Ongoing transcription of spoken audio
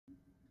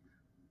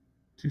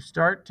To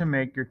start to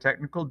make your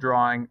technical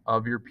drawing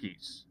of your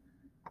piece,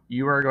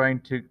 you are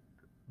going to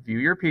view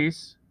your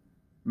piece,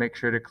 make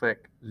sure to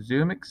click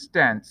Zoom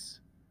Extents,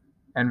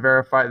 and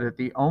verify that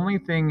the only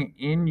thing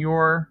in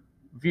your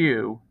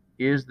view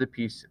is the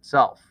piece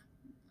itself.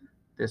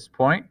 At this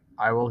point,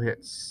 I will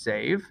hit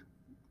Save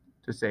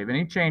to save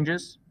any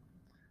changes,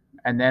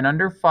 and then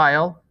under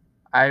File,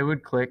 I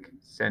would click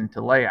Send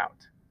to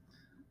Layout.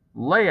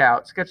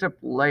 SketchUp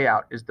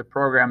Layout is the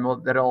program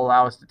that will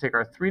allow us to take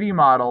our 3D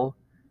model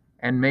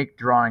and make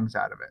drawings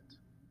out of it.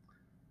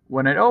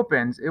 When it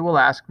opens, it will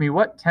ask me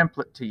what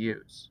template to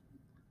use.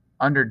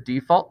 Under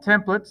default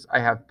templates,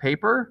 I have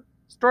paper,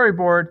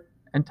 storyboard,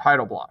 and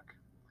title block.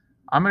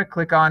 I'm going to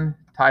click on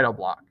title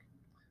block.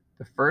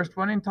 The first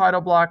one in title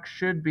block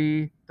should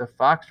be the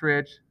Fox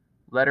Ridge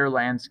Letter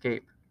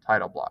Landscape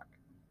title block.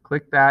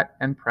 Click that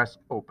and press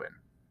open.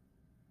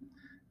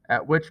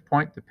 At which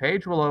point the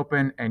page will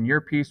open and your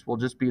piece will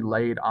just be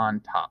laid on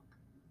top.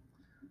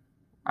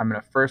 I'm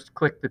going to first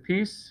click the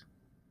piece,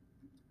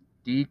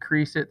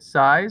 decrease its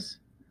size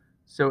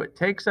so it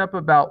takes up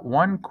about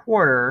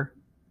 1/4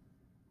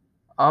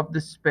 of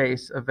the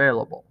space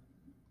available,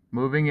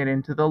 moving it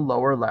into the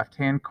lower left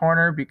hand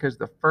corner because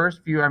the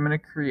first view I'm going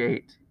to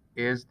create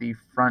is the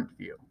front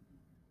view.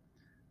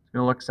 It's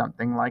going to look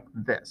something like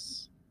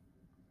this.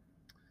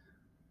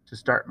 To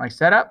start my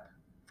setup,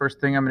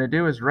 first thing I'm going to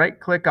do is right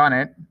click on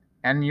it,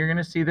 and you're going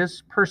to see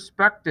this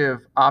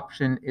perspective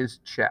option is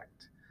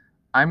checked.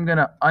 I'm going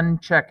to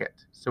uncheck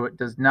it so it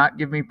does not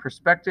give me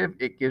perspective,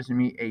 it gives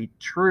me a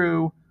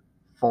true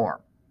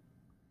form.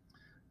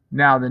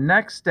 Now the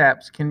next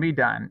steps can be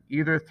done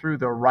either through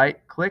the right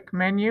click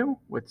menu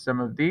with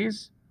some of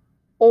these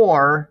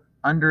or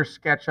under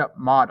SketchUp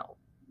Model.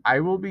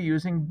 I will be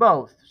using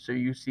both so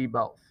you see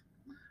both.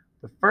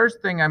 The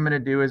first thing I'm going to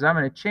do is I'm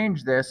going to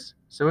change this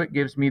so it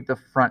gives me the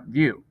front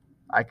view.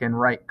 I can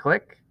right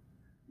click,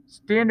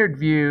 standard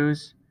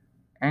views,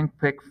 and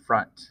pick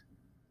front.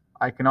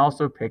 I can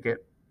also pick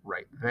it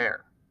right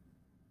there.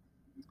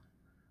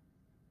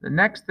 The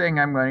next thing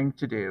I'm going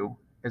to do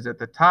is at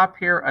the top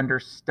here under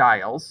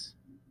Styles,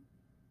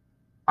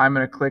 I'm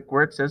going to click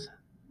where it says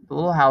the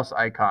little house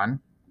icon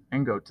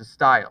and go to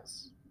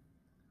Styles.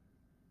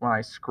 When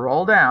I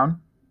scroll down,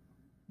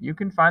 you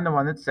can find the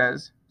one that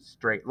says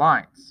Straight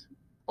Lines.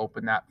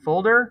 Open that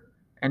folder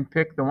and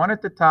pick the one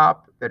at the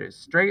top that is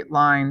straight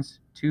lines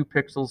 2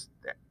 pixels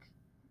thick.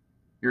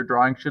 Your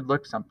drawing should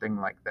look something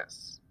like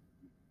this.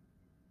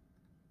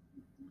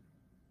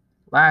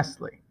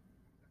 Lastly,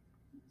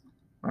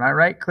 when I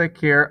right click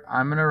here,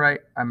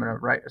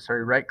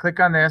 right click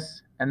on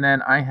this, and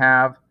then I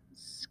have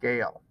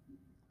scale.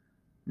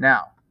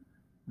 Now,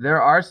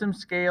 there are some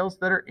scales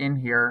that are in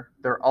here.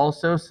 There are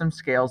also some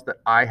scales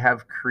that I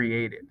have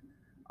created.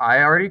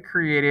 I already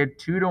created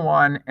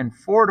 2:1 and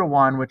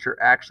 4:1, which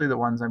are actually the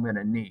ones I'm going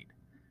to need.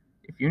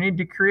 If you need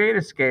to create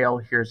a scale,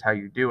 here's how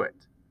you do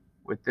it.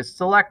 With this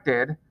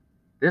selected,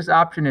 this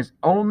option is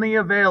only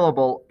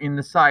available in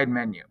the side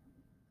menu.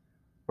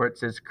 Where it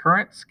says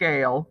current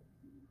scale,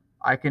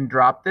 I can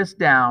drop this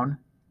down,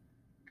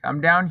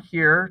 come down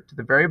here to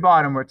the very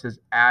bottom where it says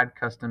add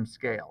custom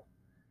scale.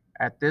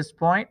 At this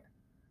point,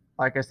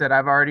 like I said,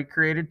 I've already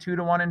created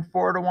 2:1 and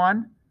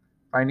 4:1.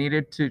 If I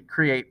needed to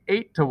create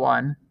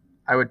 8:1,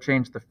 I would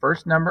change the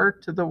first number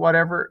to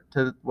whatever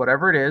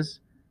it is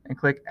and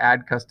click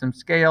add custom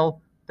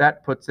scale.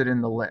 That puts it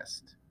in the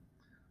list.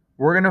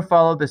 We're going to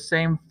follow the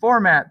same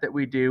format that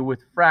we do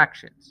with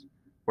fractions,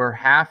 where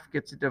half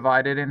gets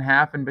divided in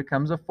half and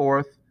becomes a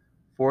fourth,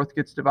 fourth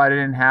gets divided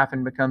in half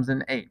and becomes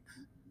an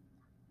eighth.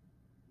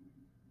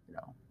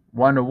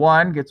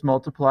 1:1 gets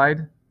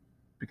multiplied,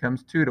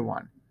 becomes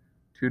 2:1.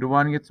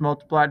 2:1 gets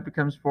multiplied,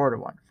 becomes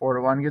 4:1.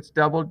 4:1 gets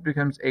doubled,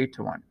 becomes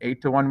 8:1.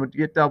 8:1 would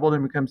get doubled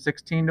and become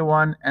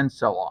 16:1, and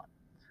so on.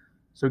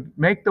 So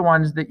make the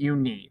ones that you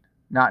need,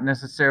 not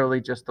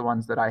necessarily just the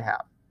ones that I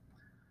have.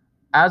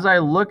 As I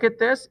look at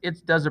this,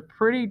 it does a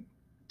pretty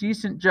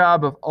decent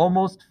job of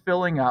almost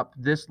filling up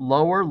this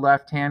lower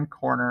left-hand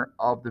corner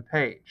of the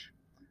page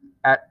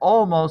at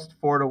almost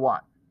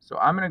 4:1. So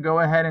I'm going to go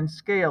ahead and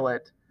scale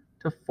it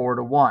to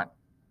 4:1.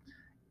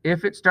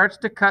 If it starts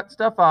to cut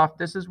stuff off,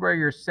 this is where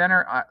your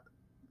center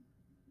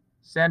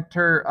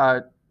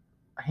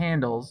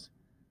handles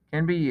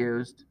can be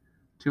used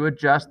to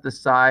adjust the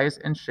size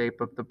and shape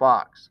of the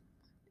box.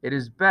 It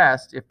is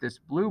best if this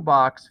blue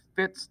box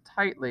fits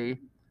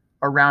tightly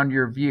around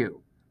your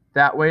view.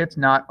 That way it's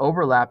not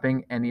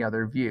overlapping any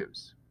other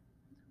views.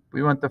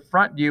 We want the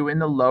front view in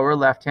the lower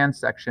left-hand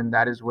section.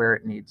 That is where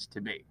it needs to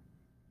be.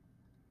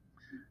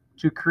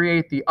 To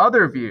create the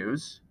other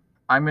views,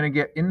 I'm going to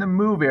get in the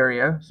move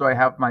area. So I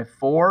have my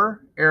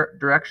 4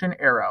 direction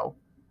arrow.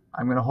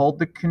 I'm going to hold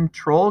the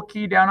control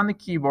key down on the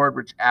keyboard,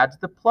 which adds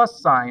the plus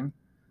sign.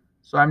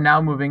 So I'm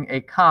now moving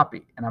a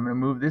copy, and I'm going to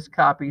move this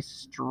copy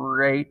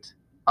straight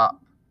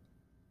up.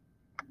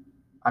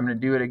 I'm going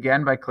to do it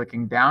again by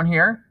clicking down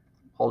here,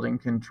 holding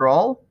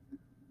control,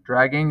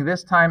 dragging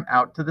this time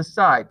out to the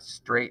side,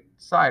 straight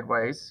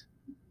sideways,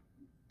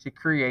 to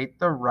create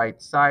the right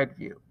side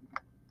view.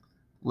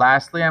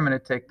 Lastly, I'm going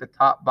to take the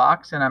top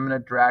box and I'm going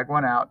to drag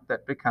one out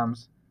that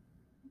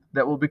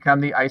will become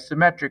the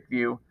isometric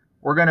view.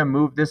 We're going to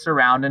move this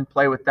around and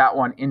play with that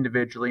one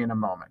individually in a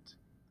moment.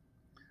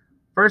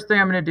 First thing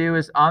I'm going to do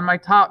is on my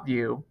top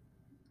view,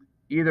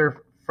 either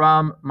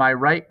from my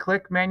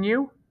right-click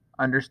menu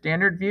under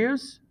Standard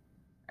Views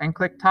and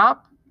click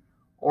Top,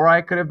 or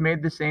I could have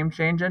made the same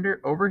change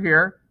over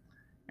here.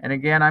 And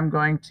again, I'm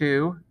going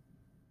to,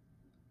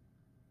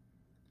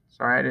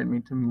 sorry, I didn't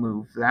mean to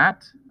move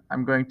that.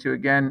 I'm going to,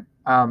 again,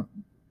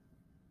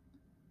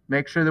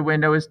 make sure the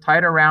window is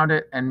tight around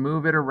it and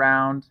move it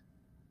around.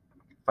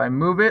 If I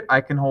move it,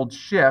 I can hold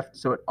Shift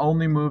so it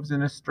only moves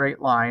in a straight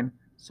line,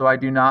 so I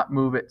do not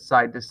move it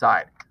side to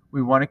side.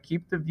 We want to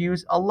keep the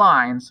views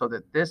aligned so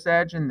that this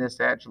edge and this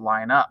edge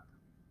line up.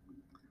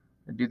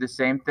 I do the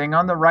same thing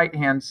on the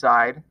right-hand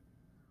side,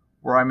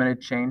 where I'm going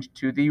to change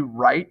to the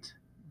right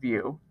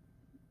view,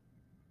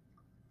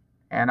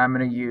 and I'm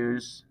going to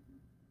use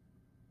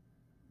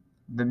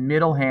the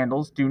middle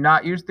handles. Do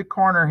not use the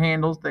corner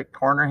handles. The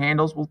corner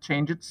handles will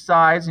change its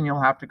size and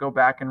you'll have to go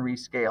back and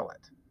rescale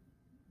it.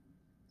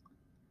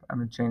 I'm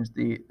going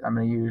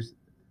to use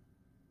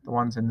the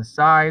ones in the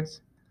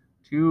sides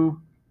to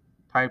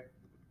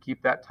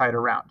keep that tight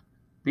around.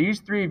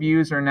 These three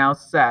views are now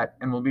set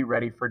and will be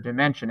ready for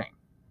dimensioning.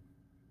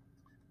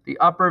 The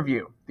upper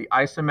view, the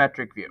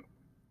isometric view.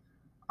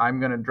 I'm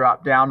going to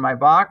drop down my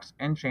box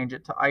and change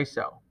it to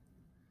ISO.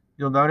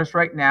 You'll notice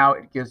right now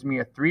it gives me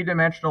a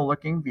three-dimensional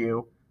looking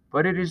view,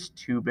 but it is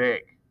too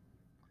big.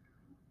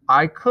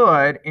 I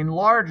could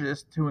enlarge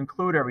this to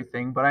include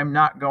everything, but I'm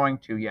not going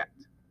to yet.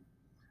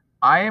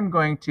 I am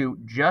going to,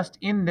 just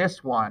in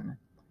this one,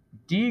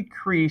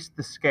 decrease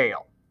the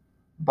scale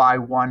by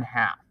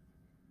 1/2.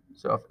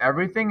 So if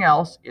everything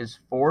else is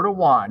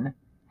 4:1,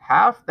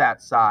 half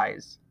that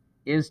size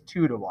is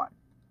 2:1.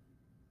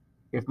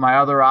 If my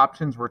other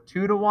options were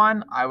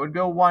 2:1, I would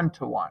go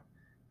 1:1.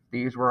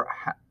 These were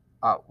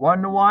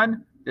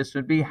 1:1, this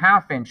would be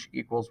 1/2 inch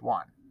equals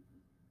 1.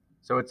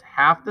 So it's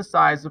half the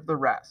size of the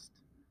rest.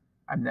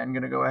 I'm then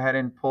going to go ahead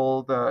and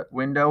pull the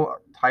window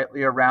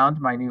tightly around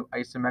my new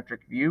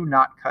isometric view,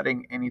 not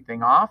cutting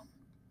anything off.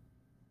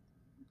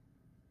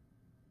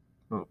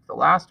 Move the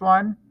last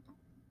one.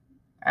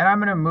 And I'm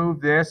going to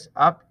move this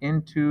up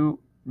into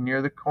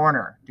near the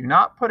corner. Do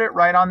not put it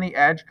right on the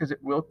edge because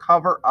it will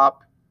cover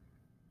up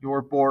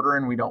your border,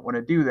 and we don't want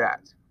to do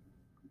that.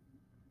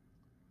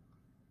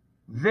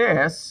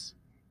 This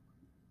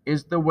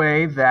is the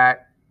way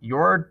that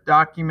your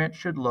document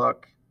should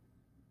look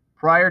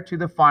prior to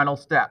the final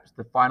steps.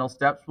 The final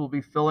steps will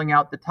be filling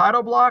out the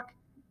title block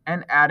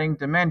and adding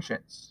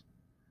dimensions.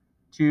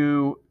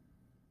 To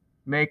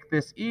make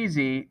this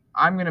easy,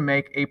 I'm going to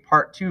make a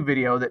part 2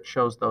 video that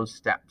shows those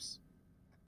steps.